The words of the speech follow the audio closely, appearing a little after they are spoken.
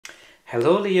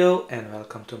Hello Leo and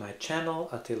welcome to my channel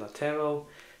Attila Tarot.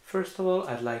 First of all,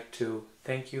 I'd like to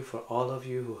thank you for all of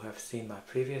you who have seen my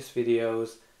previous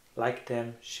videos, liked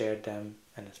them, shared them,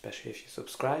 and especially if you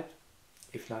subscribe.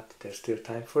 If not, there's still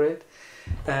time for it.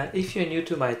 If you're new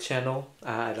to my channel,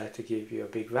 I'd like to give you a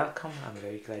big welcome. I'm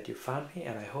very glad you found me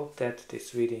and I hope that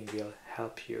this reading will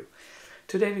help you.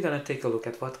 Today we're going to take a look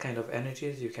at what kind of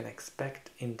energies you can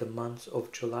expect in the months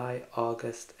of July,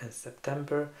 August and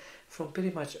September from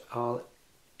pretty much all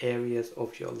areas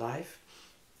of your life,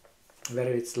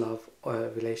 whether it's love,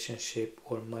 relationship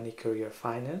or money, career,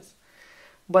 finance.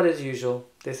 But as usual,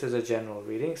 this is a general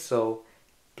reading, so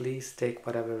please take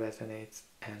whatever resonates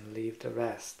and leave the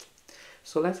rest.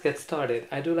 So let's get started.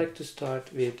 I do like to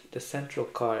start with the central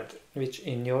card, which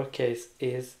in your case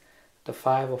is the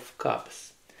Five of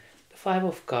Cups. The Five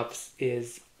of Cups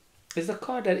is a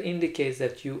card that indicates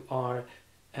that you are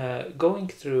going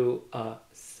through a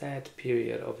sad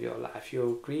period of your life.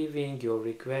 You're grieving, you're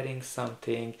regretting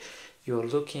something, you're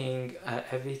looking at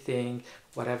everything,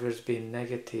 whatever's been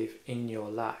negative in your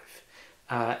life.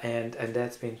 And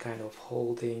that's been kind of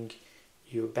holding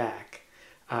you back.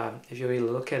 If you really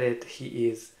look at it, he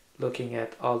is looking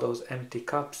at all those empty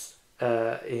cups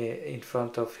in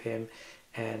front of him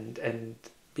and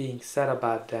being sad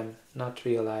about them, not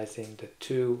realizing the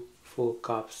two full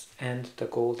cups and the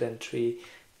golden tree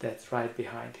that's right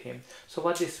behind him. So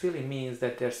what this really means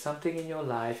that there's something in your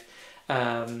life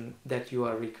that you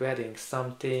are regretting,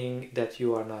 something that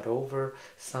you are not over,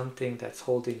 something that's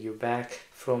holding you back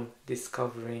from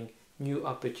discovering new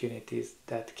opportunities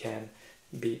that can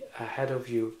be ahead of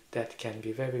you, that can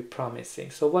be very promising.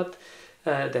 So what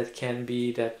that can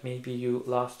be that maybe you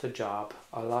lost a job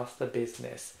or lost a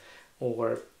business,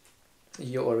 or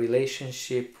your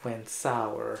relationship went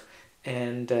sour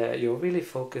and you're really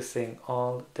focusing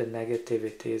on the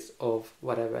negativities of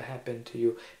whatever happened to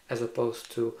you, as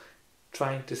opposed to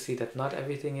trying to see that not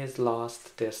everything is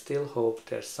lost, there's still hope,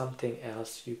 there's something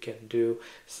else you can do,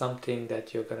 something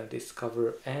that you're going to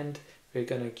discover, and we're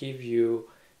going to give you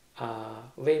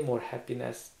way more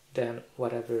happiness than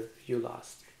whatever you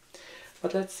lost.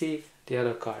 But let's see the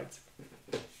other cards.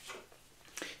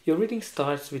 Your reading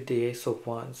starts with the Ace of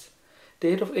Wands. The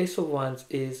Ace of Wands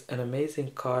is an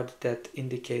amazing card that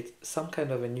indicates some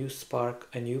kind of a new spark,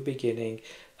 a new beginning,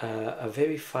 a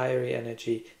very fiery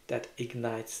energy that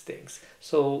ignites things.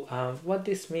 So what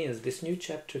this means, this new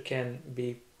chapter can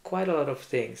be quite a lot of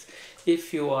things.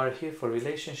 If you are here for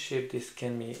relationship, this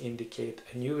can indicate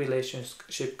a new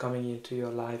relationship coming into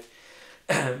your life.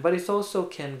 But it also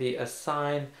can be a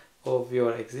sign of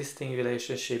your existing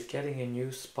relationship getting a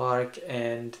new spark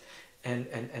and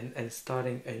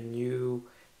starting a new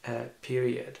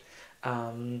period.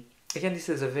 Again, this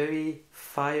is a very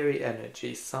fiery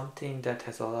energy, something that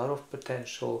has a lot of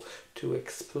potential to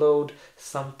explode,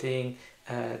 something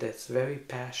that's very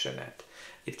passionate.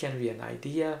 It can be an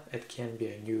idea, it can be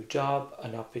a new job,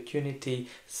 an opportunity,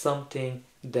 something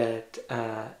that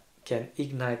can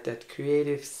ignite that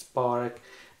creative spark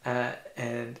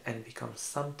and become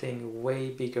something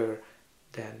way bigger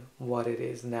than what it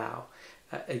is now.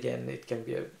 Again, it can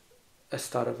be a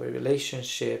start of a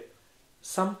relationship,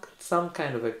 some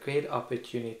kind of a great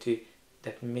opportunity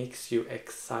that makes you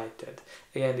excited.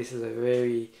 Again, this is a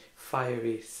very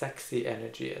fiery, sexy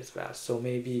energy as well. So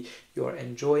maybe you're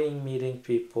enjoying meeting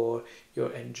people,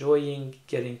 you're enjoying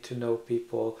getting to know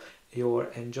people,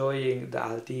 you're enjoying the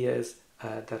ideas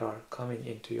that are coming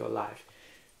into your life.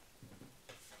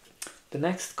 The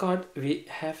next card we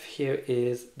have here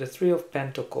is the Three of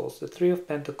Pentacles. The Three of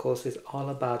Pentacles is all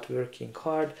about working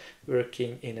hard,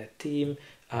 working in a team.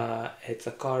 It's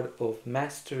a card of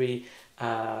mastery,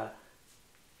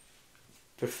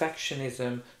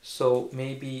 perfectionism. So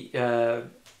maybe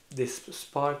this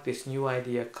spark, this new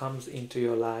idea comes into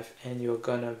your life and you're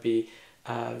gonna be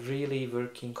really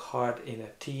working hard in a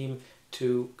team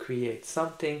to create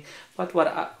something. But what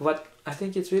I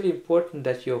think it's really important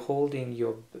that you're holding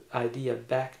your idea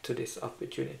back to this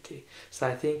opportunity. So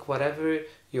I think whatever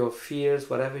your fears,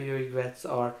 whatever your regrets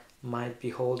are, might be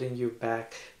holding you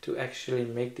back to actually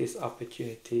make this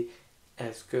opportunity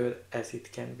as good as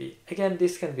it can be. Again,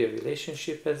 this can be a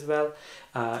relationship as well.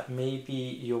 Maybe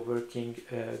you're working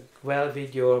well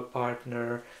with your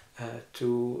partner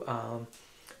to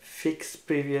fix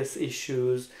previous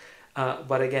issues.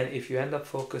 But again, if you end up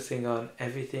focusing on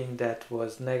everything that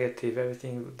was negative,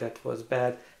 everything that was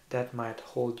bad, that might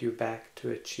hold you back to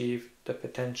achieve the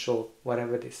potential,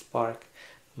 whatever this spark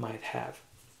might have.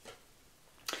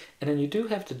 And then you do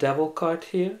have the Devil card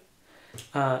here.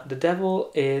 The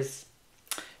Devil is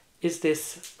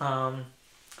this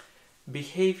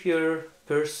behavior,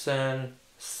 person,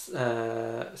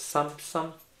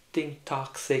 something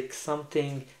toxic,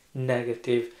 something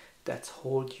negative that's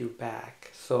hold you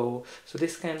back. So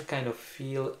this can kind of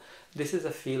feel, this is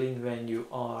a feeling when you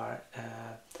are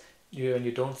when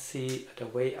you don't see the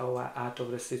way out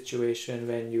of the situation,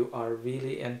 when you are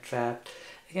really entrapped.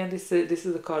 Again, this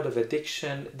is a card of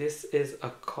addiction. This is a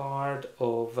card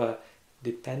of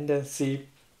dependency.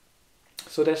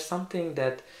 So there's something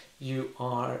that you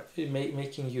are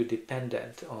making you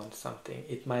dependent on something.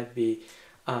 It might be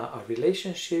a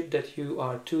relationship that you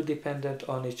are too dependent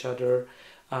on each other.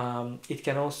 It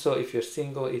can also, if you're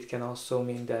single, it can also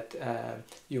mean that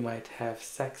you might have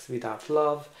sex without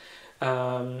love.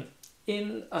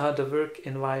 In the work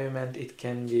environment, it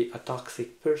can be a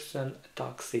toxic person, a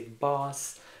toxic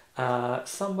boss,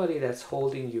 somebody that's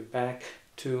holding you back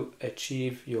to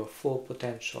achieve your full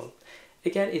potential.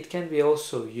 Again, it can be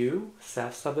also you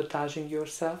self-sabotaging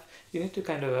yourself. You need to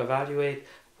kind of evaluate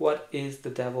what is the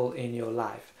devil in your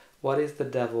life. What is the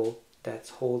devil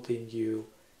that's holding you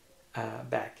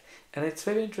back? And it's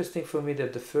very interesting for me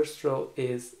that the first row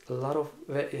is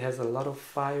it has a lot of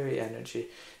fiery energy.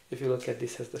 If you look at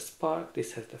this, has the spark,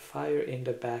 this has the fire in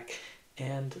the back,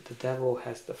 and the devil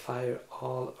has the fire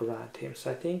all around him.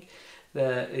 So I think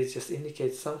that it just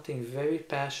indicates something very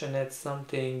passionate,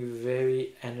 something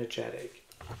very energetic.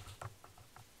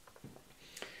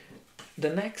 The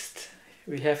next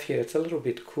we have here, it's a little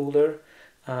bit cooler,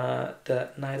 the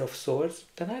Knight of Swords.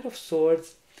 The Knight of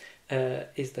Swords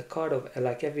is the card of,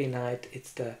 like every knight,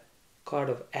 it's the card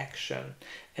of action.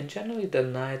 And generally the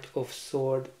Knight of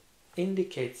Swords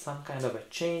indicates some kind of a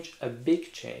change, a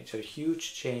big change, a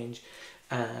huge change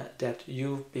that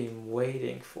you've been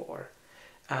waiting for.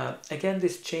 Again,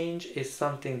 this change is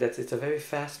something that it's a very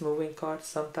fast moving card.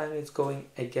 Sometimes it's going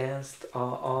against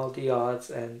all the odds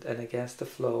and against the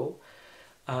flow.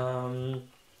 And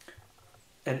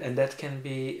that can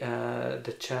be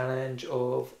the challenge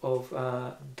of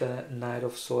the Knight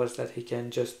of Swords, that he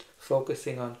can just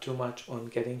focusing on too much on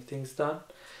getting things done.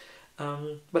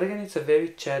 But again, it's a very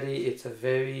chatty, it's a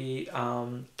very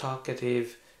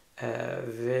talkative,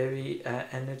 very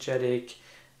energetic,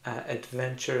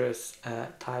 adventurous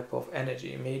type of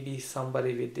energy. Maybe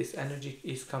somebody with this energy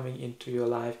is coming into your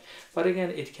life, but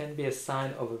again, it can be a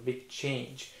sign of a big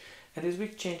change, and this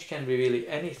big change can be really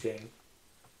anything.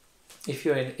 If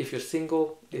you're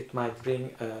single, it might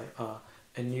bring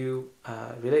a new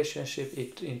relationship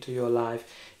into your life.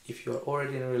 If you're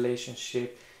already in a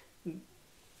relationship,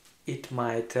 it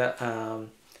might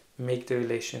make the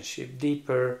relationship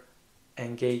deeper,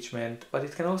 engagement, but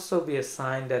it can also be a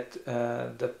sign that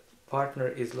the partner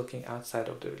is looking outside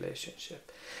of the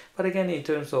relationship. But again, in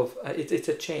terms of it's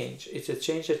a change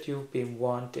that you've been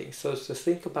wanting. So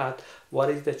think about what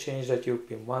is the change that you've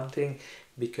been wanting,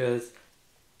 because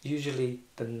usually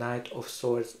the Knight of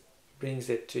Swords brings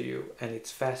it to you, and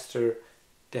it's faster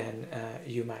than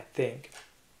you might think.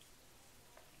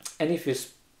 And if you're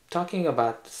talking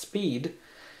about speed,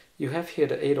 you have here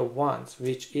the Eight of Wands,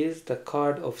 which is the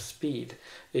card of speed.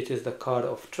 It is the card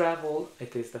of travel,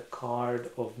 it is the card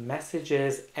of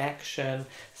messages, action,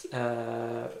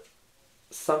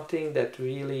 something that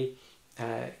really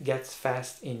gets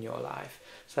fast in your life.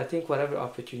 So I think whatever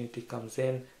opportunity comes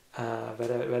in,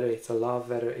 whether it's a love,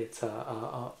 whether it's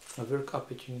a work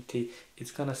opportunity,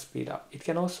 it's gonna speed up. It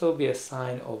can also be a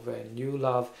sign of a new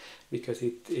love, because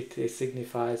it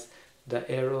signifies the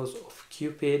arrows of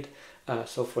Cupid.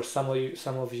 So for some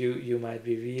of you might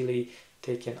be really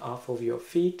taken off of your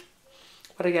feet.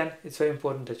 But again, it's very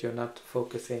important that you're not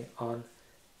focusing on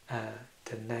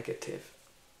the negative.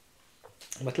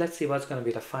 But let's see what's going to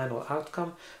be the final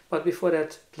outcome. But before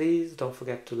that, please don't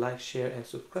forget to like, share and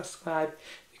subscribe,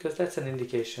 because that's an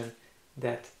indication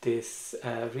that this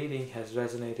reading has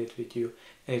resonated with you.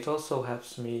 And it also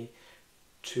helps me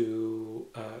to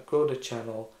grow the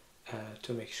channel,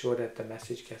 to make sure that the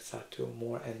message gets out to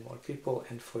more and more people.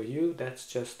 And for you, that's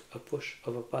just a push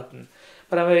of a button.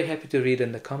 But I'm very happy to read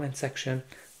in the comment section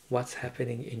what's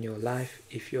happening in your life,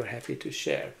 if you're happy to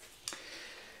share.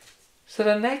 So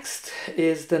the next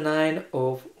is the Nine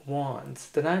of Wands.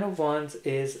 The Nine of Wands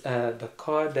is the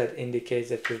card that indicates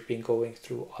that you've been going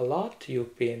through a lot.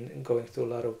 You've been going through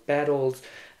a lot of battles,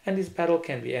 and this battle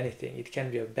can be anything. It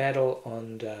can be a battle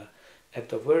at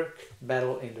the work,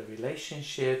 battle in the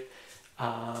relationship,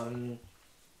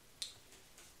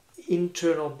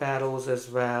 internal battles as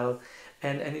well.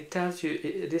 And it tells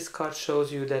you, this card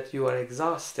shows you that you are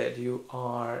exhausted, you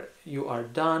are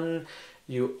done,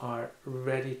 you are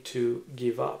ready to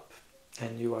give up,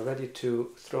 and you are ready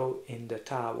to throw in the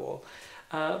towel.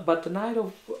 But the Knight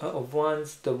of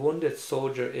Wands, the wounded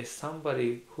soldier, is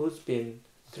somebody who's been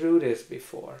through this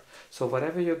before. So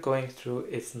whatever you're going through,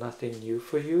 it's nothing new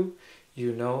for you.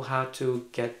 You know how to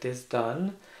get this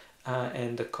done,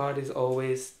 and the card is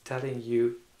always telling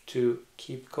you to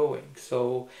keep going.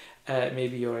 So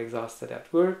maybe you're exhausted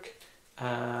at work,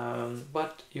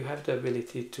 but you have the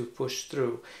ability to push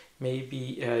through. Maybe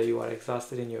you are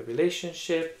exhausted in your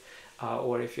relationship,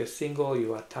 or if you're single,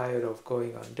 you are tired of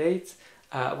going on dates.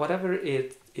 Whatever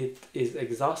it is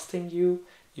exhausting you,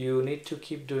 you need to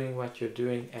keep doing what you're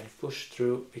doing and push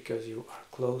through, because you are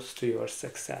close to your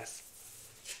success.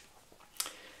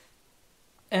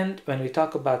 And when we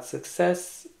talk about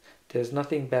success, there's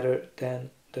nothing better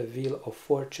than the Wheel of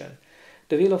Fortune.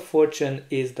 The Wheel of Fortune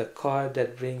is the card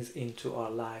that brings into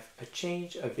our life a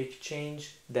change, a big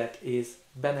change that is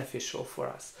beneficial for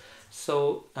us.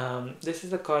 So this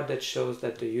is a card that shows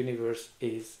that the universe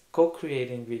is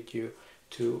co-creating with you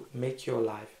to make your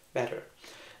life better.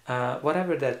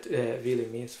 Whatever that really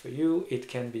means for you, it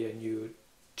can be a new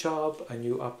job, a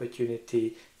new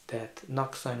opportunity that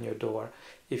knocks on your door.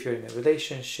 If you're in a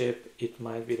relationship, it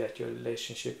might be that your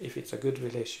relationship, if it's a good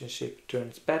relationship,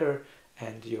 turns better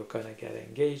and you're gonna get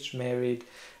engaged, married.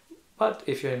 But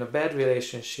if you're in a bad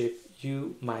relationship,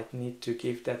 you might need to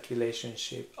give that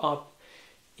relationship up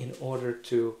in order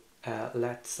to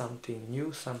let something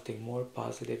new, something more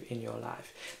positive in your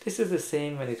life. This is the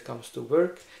same when it comes to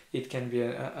work. It can be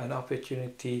an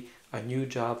opportunity, a new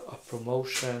job, a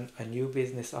promotion, a new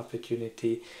business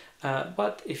opportunity.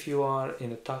 But if you are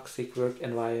in a toxic work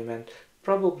environment,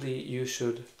 probably you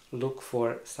should look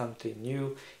for something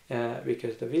new,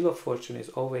 because the Wheel of Fortune is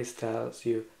always tells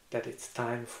you that it's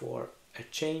time for a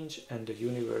change and the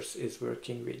universe is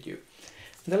working with you.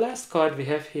 The last card we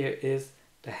have here is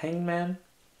the Hangman.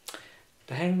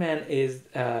 The Hangman is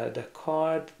the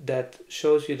card that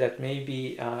shows you that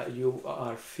maybe you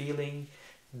are feeling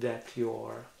that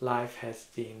your life has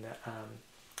been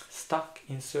stuck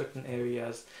in certain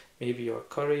areas. Maybe your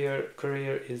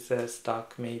career is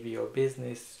stuck, maybe your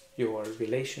business, your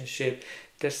relationship.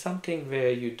 There's something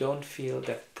where you don't feel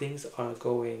that things are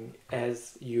going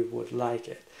as you would like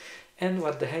it. And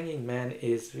what the Hanging Man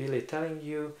is really telling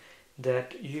you,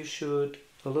 that you should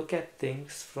look at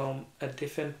things from a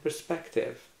different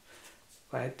perspective,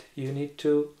 right? You need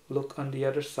to look on the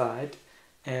other side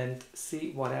and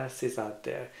see what else is out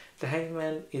there. The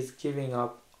Hangman is giving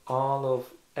up all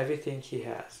of everything he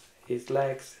has, his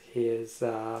legs, his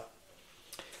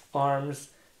arms,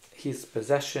 his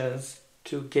possessions,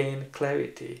 to gain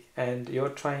clarity. And you're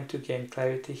trying to gain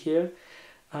clarity here,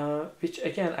 which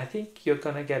again, I think you're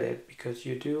gonna get it, because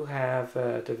you do have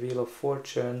the Wheel of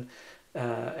Fortune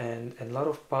and a lot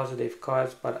of positive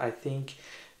cards, but I think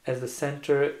as the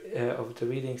center of the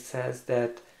reading says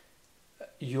that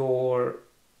your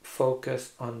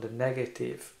focus on the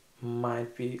negative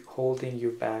might be holding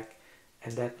you back,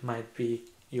 and that might be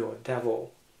your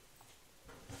devil.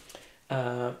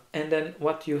 And then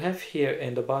what you have here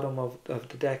in the bottom of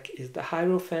the deck is the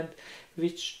Hierophant,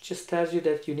 which just tells you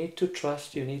that you need to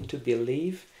trust, you need to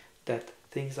believe that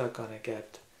things are gonna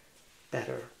get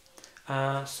better.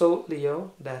 So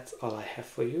Leo, that's all I have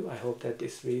for you. I hope that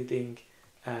this reading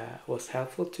was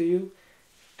helpful to you,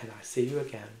 and I'll see you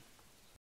again.